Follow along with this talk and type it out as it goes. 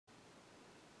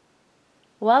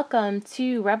Welcome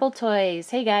to Rebel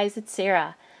Toys. Hey guys, it's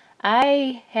Sarah.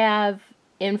 I have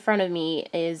in front of me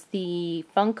is the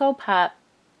Funko Pop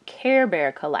Care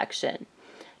Bear collection.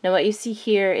 Now what you see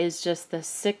here is just the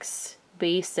 6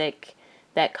 basic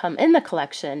that come in the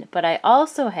collection, but I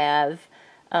also have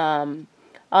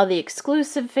all the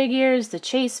exclusive figures, the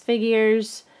chase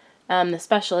figures, the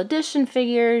special edition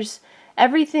figures,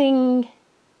 everything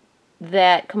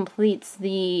that completes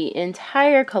the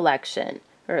entire collection,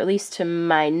 or at least to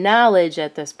my knowledge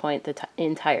at this point, the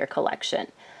entire collection.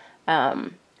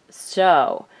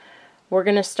 So we're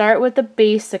going to start with the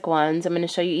basic ones. I'm going to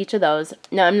show you each of those.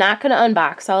 Now I'm not going to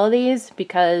unbox all of these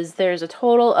because there's a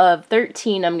total of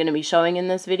 13 I'm going to be showing in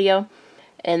this video,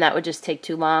 and that would just take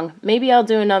too long. Maybe I'll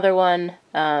do another one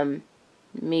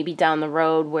maybe down the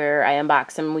road where I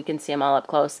unbox them and we can see them all up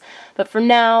close. But for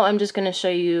now, I'm just going to show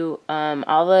you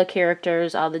all the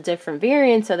characters, all the different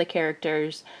variants of the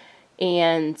characters,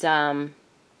 and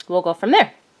we'll go from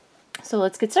there. So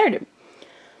let's get started.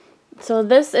 So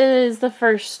this is the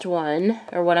first one,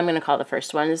 or what I'm going to call the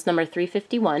first one. This is number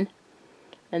 351,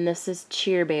 and this is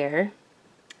Care Bear.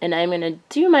 And I'm going to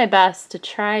do my best to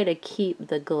try to keep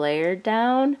the glare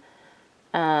down.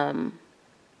 So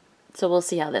we'll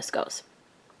see how this goes.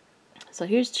 So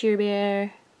here's Care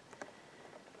Bear.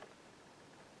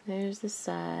 There's the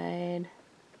side.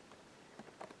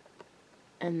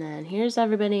 And then here's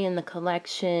everybody in the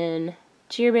collection.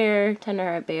 Care Bear,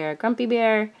 Tenderheart Bear, Grumpy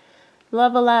Bear,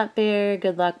 Love-A-Lot Bear,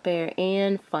 Good Luck Bear,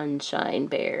 and Funshine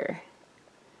Bear.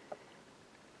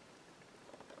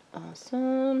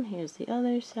 Awesome. Here's the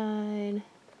other side.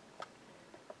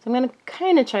 So I'm going to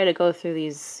kind of try to go through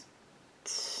these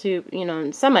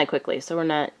semi-quickly, so we're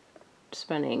not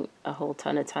spending a whole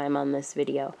ton of time on this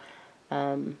video.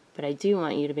 But I do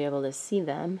want you to be able to see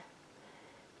them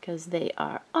because they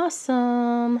are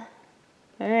awesome.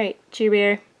 Alright, Care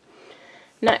Bear.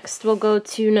 Next, we'll go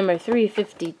to number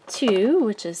 352,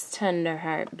 which is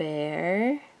Tenderheart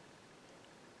Bear.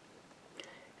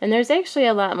 And there's actually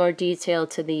a lot more detail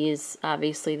to these,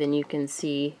 obviously, than you can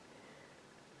see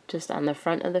just on the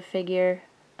front of the figure.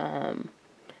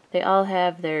 They all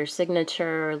have their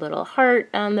signature little heart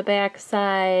on the back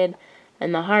side,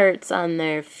 and the hearts on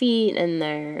their feet and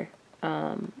their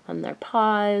on their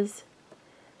paws.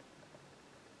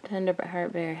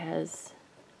 Tenderheart Bear has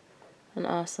an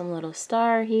awesome little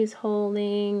star he's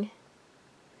holding.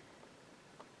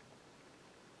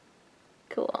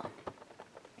 Cool.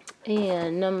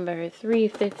 And number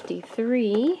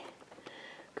 353,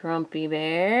 Grumpy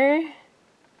Bear,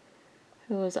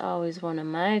 who was always one of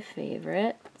my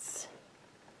favorites.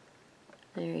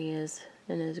 There he is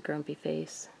in his grumpy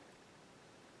face.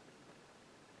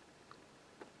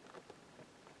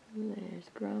 And there's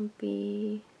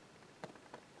Grumpy.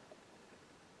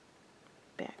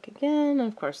 Back again.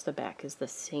 Of course, the back is the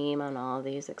same on all of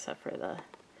these except for the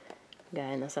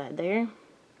guy on the side there.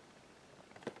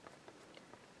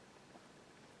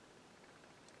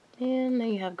 And there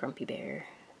you have Grumpy Bear.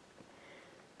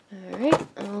 Alright,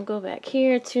 I'll go back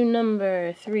here to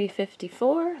number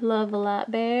 354,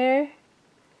 Love-A-Lot Bear.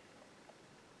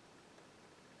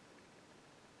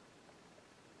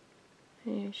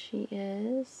 There she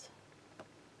is.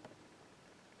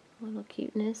 A little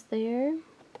cuteness there.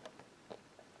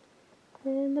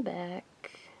 And the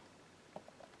back.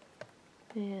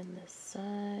 And the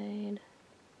side.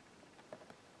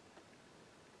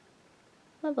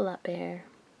 Love-A-Lot Bear.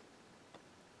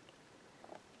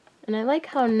 And I like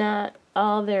how not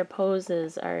all their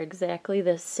poses are exactly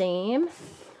the same.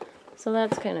 So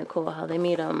that's kind of cool how they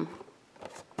made them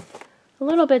a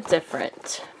little bit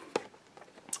different.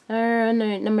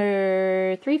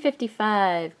 Number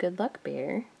 355, Good Luck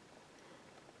Bear.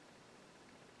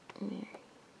 There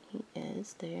he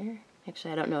is there.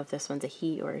 Actually, I don't know if this one's a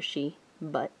he or a she,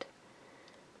 but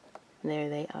there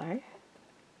they are.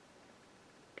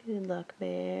 Good Luck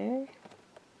Bear.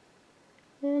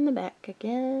 And the back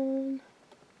again.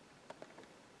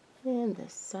 And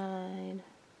this side.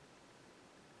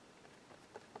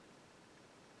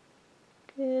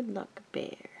 Good Luck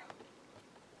Bear.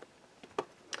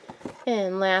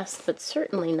 And last but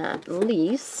certainly not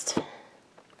least,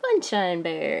 Funshine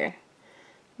Bear.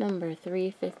 Number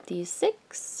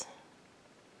 356.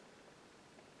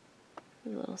 A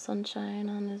little sunshine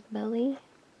on his belly.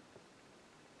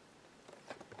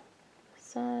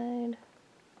 Side.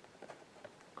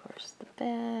 The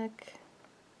back,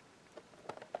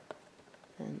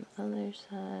 and the other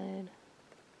side.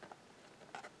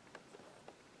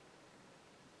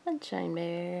 Funshine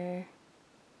Bear.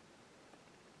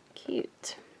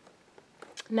 Cute.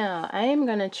 Now, I am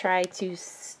going to try to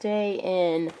stay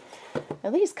in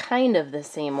at least kind of the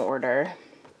same order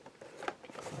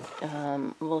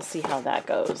we'll see how that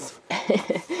goes.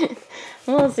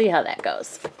 We'll see how that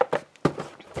goes.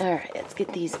 Alright, let's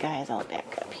get these guys all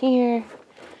back up here.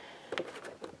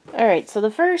 Alright, so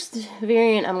the first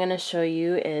variant I'm going to show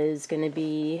you is going to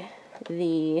be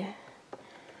the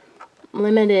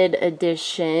limited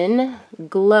edition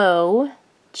Glow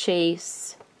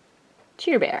Chase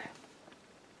Cheer Bear.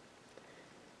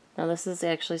 Now this is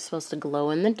actually supposed to glow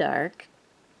in the dark.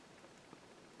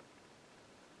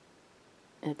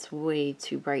 It's way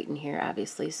too bright in here,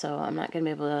 obviously, so I'm not going to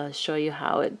be able to show you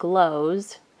how it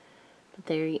glows. But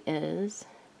there he is.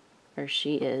 Or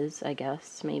she is, I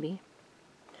guess, maybe.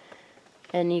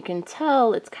 And you can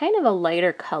tell it's kind of a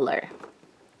lighter color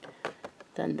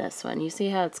than this one. You see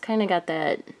how it's kind of got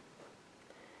that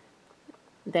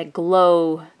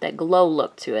glow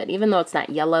look to it. Even though it's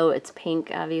not yellow, it's pink,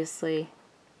 obviously.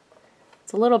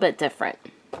 It's a little bit different.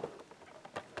 And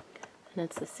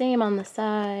it's the same on the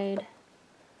side.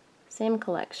 Same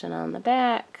collection on the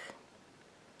back.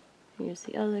 Here's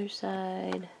the other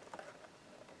side.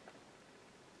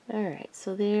 Alright,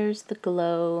 so there's the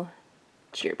Glow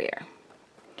Cheer Bear.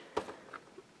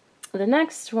 The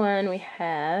next one we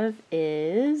have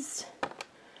is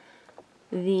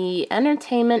the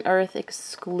Entertainment Earth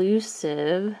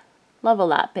exclusive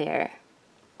Love-A-Lot Bear.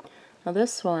 Now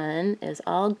this one is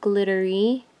all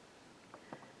glittery,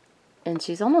 and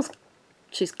she's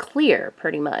clear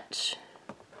pretty much.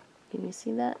 Can you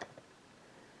see that?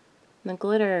 And the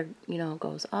glitter, you know,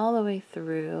 goes all the way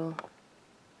through.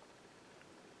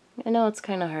 I know it's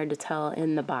kind of hard to tell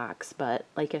in the box, but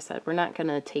like I said, we're not going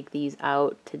to take these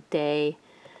out today.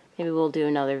 Maybe we'll do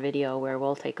another video where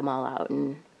we'll take them all out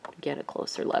and get a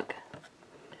closer look.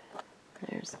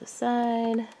 There's the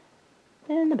side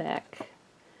and the back.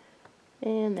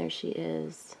 And there she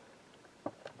is,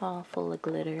 all full of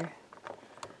glitter.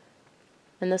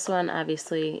 And this one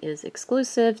obviously is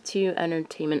exclusive to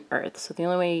Entertainment Earth. So the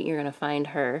only way you're going to find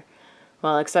her,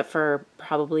 well, except for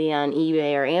probably on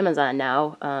eBay or Amazon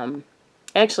now.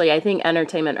 Actually, I think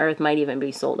Entertainment Earth might even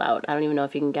be sold out. I don't even know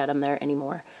if you can get them there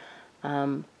anymore.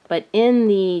 But in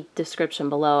the description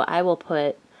below, I will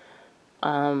put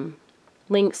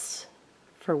links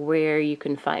for where you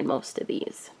can find most of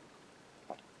these.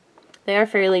 They are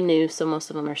fairly new, so most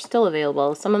of them are still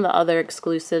available. Some of the other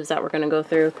exclusives that we're going to go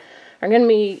through are going to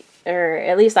be, or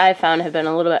at least I found, have been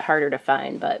a little bit harder to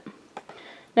find. But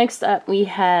next up we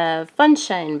have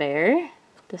Funshine Bear.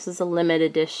 This is a limited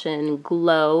edition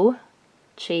Glow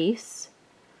Chase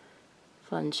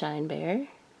Funshine Bear.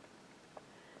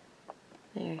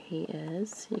 There he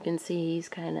is. You can see he's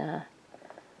kind of,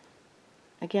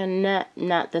 again,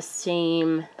 not the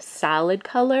same solid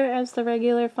color as the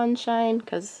regular Funshine,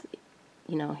 because,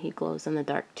 you know, he glows in the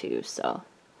dark too, so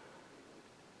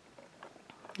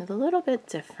it's a little bit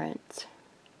different.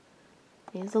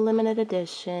 He's a limited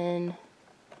edition.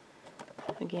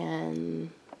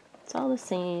 Again, it's all the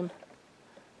same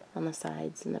on the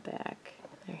sides and the back.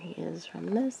 There he is from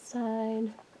this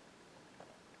side.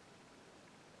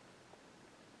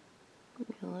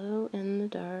 Glow in the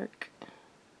dark.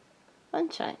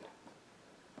 Sunshine.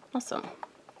 Awesome.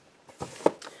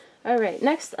 Alright,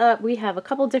 next up we have a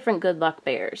couple different Good Luck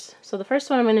Bears. So the first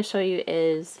one I'm going to show you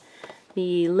is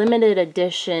the limited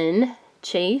edition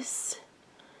Chase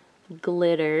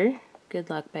Glitter Good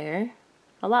Luck Bear.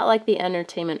 A lot like the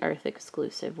Entertainment Earth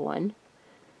exclusive one.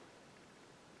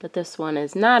 But this one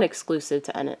is not exclusive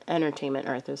to Entertainment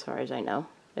Earth as far as I know.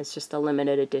 It's just a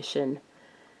limited edition,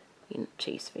 you know,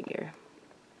 Chase figure.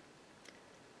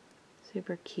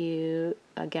 Super cute.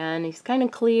 Again, he's kind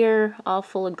of clear, all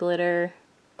full of glitter.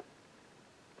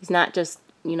 He's not just,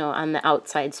 you know, on the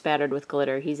outside spattered with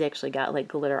glitter. He's actually got like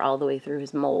glitter all the way through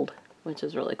his mold, which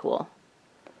is really cool.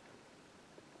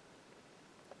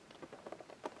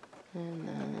 And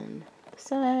then the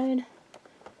side,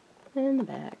 and the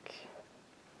back,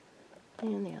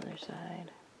 and the other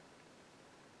side.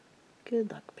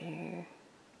 Good Luck Bear.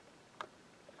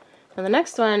 Now the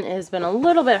next one has been a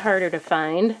little bit harder to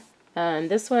find.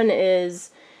 This one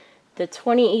is the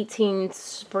 2018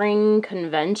 Spring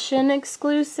Convention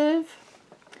exclusive.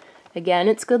 Again,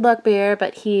 it's Good Luck Bear,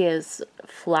 but he is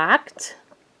flocked,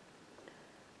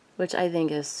 which I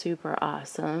think is super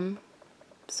awesome.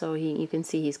 So you can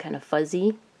see he's kind of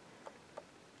fuzzy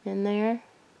in there.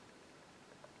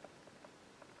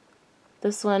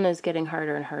 This one is getting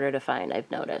harder and harder to find,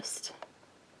 I've noticed.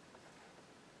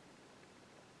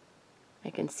 I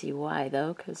can see why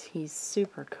though, because he's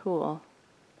super cool.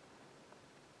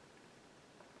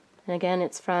 And again,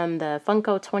 it's from the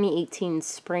Funko 2018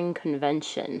 Spring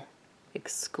Convention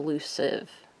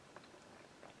exclusive.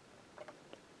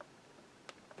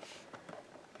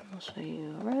 I'll show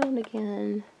you around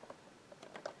again.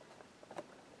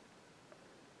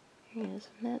 There he is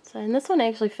from that side. And this one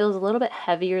actually feels a little bit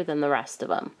heavier than the rest of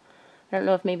them. I don't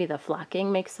know if maybe the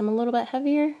flocking makes them a little bit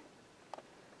heavier.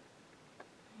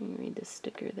 Let me read the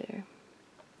sticker there.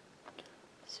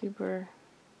 Super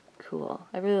cool.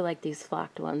 I really like these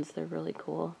flocked ones. They're really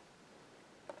cool.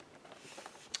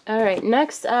 Alright,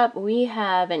 next up we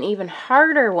have an even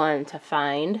harder one to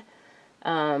find.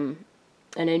 And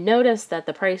I noticed that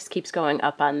the price keeps going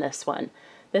up on this one.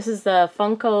 This is the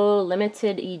Funko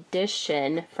Limited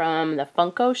Edition from the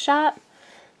Funko Shop.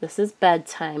 This is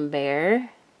Bedtime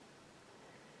Bear.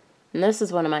 And this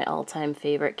is one of my all-time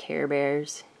favorite Care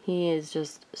Bears. He is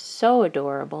just so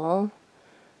adorable.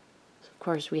 So of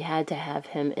course, we had to have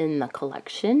him in the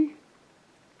collection.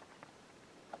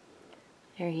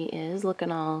 There he is,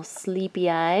 looking all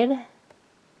sleepy-eyed.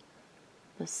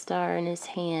 The star in his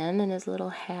hand and his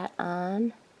little hat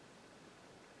on.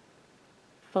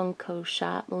 Funko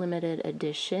Shop Limited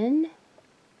Edition.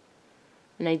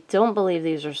 And I don't believe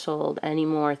these are sold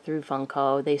anymore through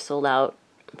Funko. They sold out,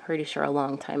 I'm pretty sure, a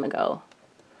long time ago.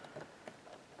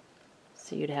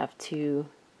 So you'd have to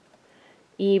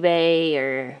eBay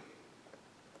or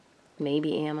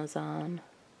maybe Amazon.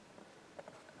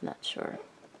 Not sure.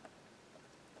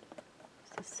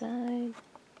 This side.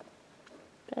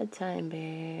 Bedtime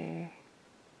Bear.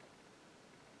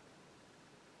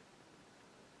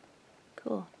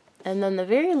 Cool. And then the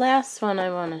very last one I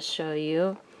want to show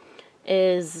you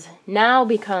is now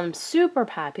become super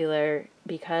popular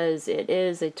because it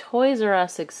is a Toys R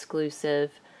Us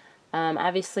exclusive.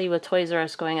 Obviously with Toys R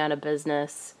Us going out of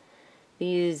business,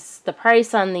 the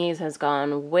price on these has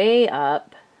gone way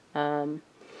up.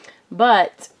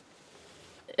 But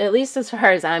at least as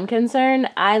far as I'm concerned,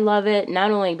 I love it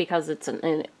not only because it's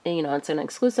it's an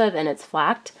exclusive and it's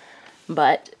flocked,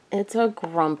 but it's a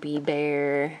grumpy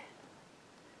bear.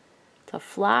 It's a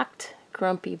flocked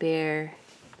grumpy bear.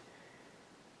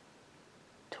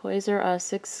 Toys R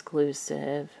Us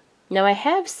exclusive. Now I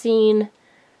have seen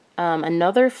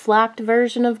another flocked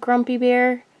version of Grumpy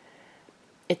Bear.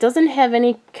 It doesn't have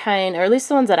any kind, or at least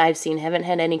the ones that I've seen haven't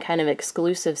had any kind of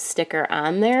exclusive sticker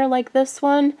on there like this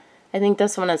one. I think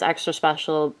this one is extra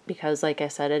special because, like I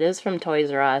said, it is from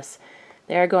Toys R Us.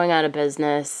 They are going out of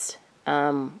business,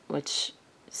 which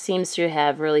seems to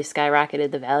have really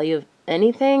skyrocketed the value of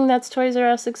anything that's Toys R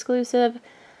Us exclusive.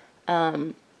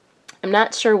 I'm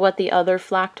not sure what the other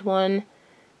flocked one,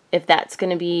 if that's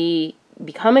going to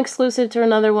become exclusive to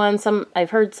another one.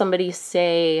 I've heard somebody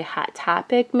say Hot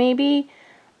Topic maybe,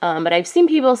 but I've seen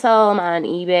people sell them on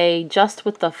eBay just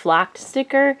with the flocked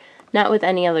sticker, not with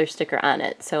any other sticker on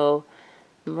it. So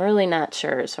I'm really not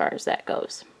sure as far as that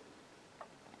goes.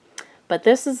 But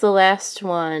this is the last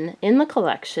one in the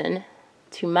collection,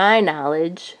 to my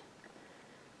knowledge,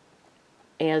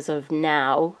 as of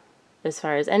now, as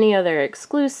far as any other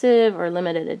exclusive or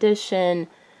limited edition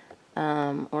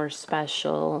or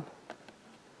special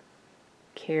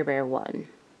Care Bear one.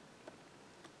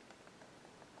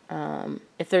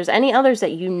 If there's any others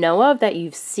that you know of that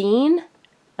you've seen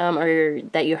or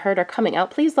that you heard are coming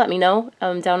out, please let me know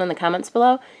down in the comments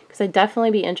below, because I'd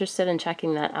definitely be interested in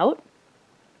checking that out.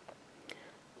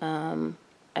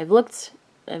 I've looked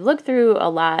through a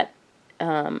lot,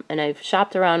 and I've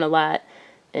shopped around a lot,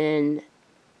 and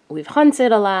we've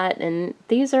hunted a lot, and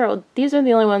these are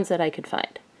the only ones that I could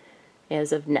find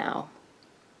as of now.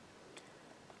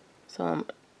 So I'm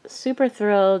super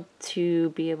thrilled to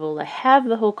be able to have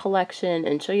the whole collection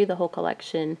and show you the whole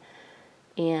collection.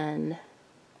 And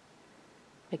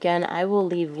again, I will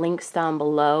leave links down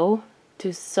below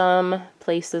to some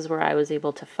places where I was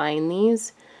able to find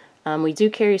these. We do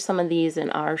carry some of these in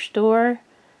our store,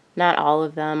 not all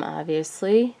of them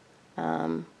obviously,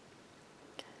 but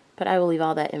I will leave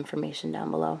all that information down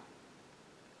below.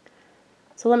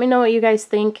 So let me know what you guys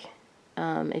think.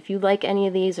 If you like any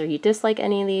of these or you dislike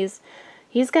any of these.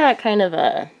 He's got kind of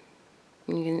a,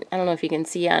 I don't know if you can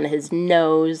see on his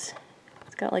nose,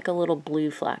 it's got like a little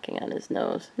blue flocking on his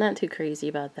nose. Not too crazy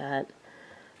about that.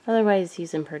 Otherwise,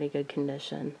 he's in pretty good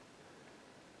condition.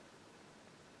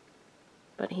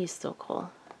 But he's still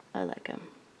cool. I like him.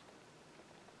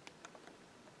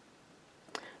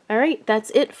 Alright,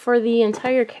 that's it for the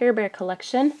entire Care Bear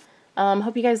collection.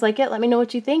 Hope you guys like it. Let me know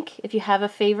what you think. If you have a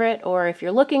favorite, or if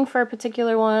you're looking for a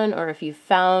particular one, or if you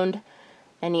found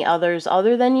any others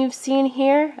other than you've seen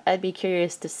here, I'd be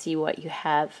curious to see what you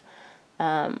have.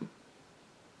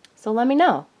 So let me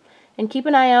know. And keep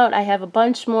an eye out. I have a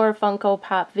bunch more Funko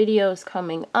Pop videos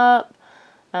coming up.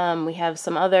 We have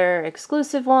some other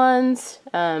exclusive ones,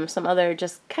 some other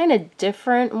just kind of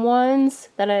different ones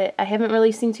that I haven't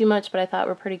really seen too much, but I thought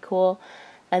were pretty cool.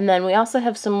 And then we also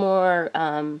have some more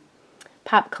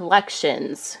Pop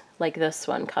collections, like this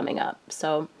one coming up.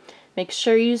 So make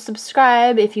sure you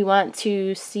subscribe if you want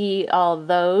to see all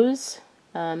those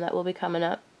that will be coming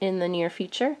up in the near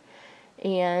future.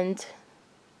 And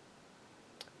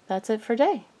that's it for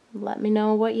today. Let me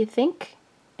know what you think,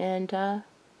 and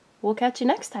we'll catch you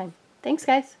next time. Thanks,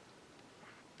 guys.